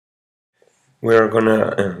We're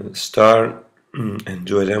gonna start and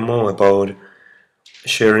do a demo about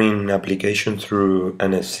sharing application through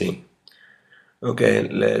NFC. Okay,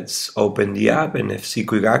 let's open the app, NFC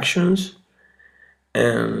Quick Actions,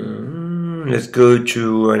 and let's go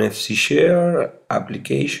to NFC Share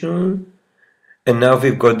application. And now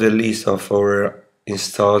we've got the list of our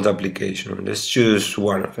installed application. Let's choose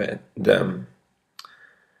one of them.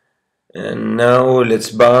 And now let's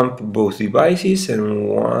bump both devices and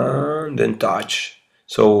one, then touch.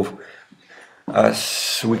 So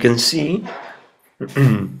as we can see,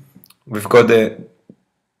 we've got the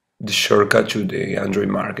shortcut to the Android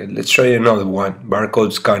market. Let's try another one,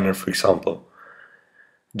 barcode scanner, for example.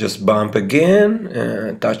 Just bump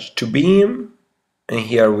again, touch to beam, and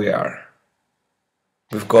here we are.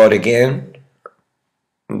 We've got again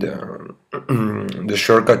the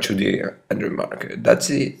shortcut to the Android market. That's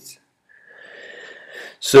it.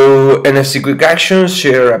 So NFC Quick Actions,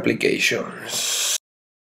 share applications.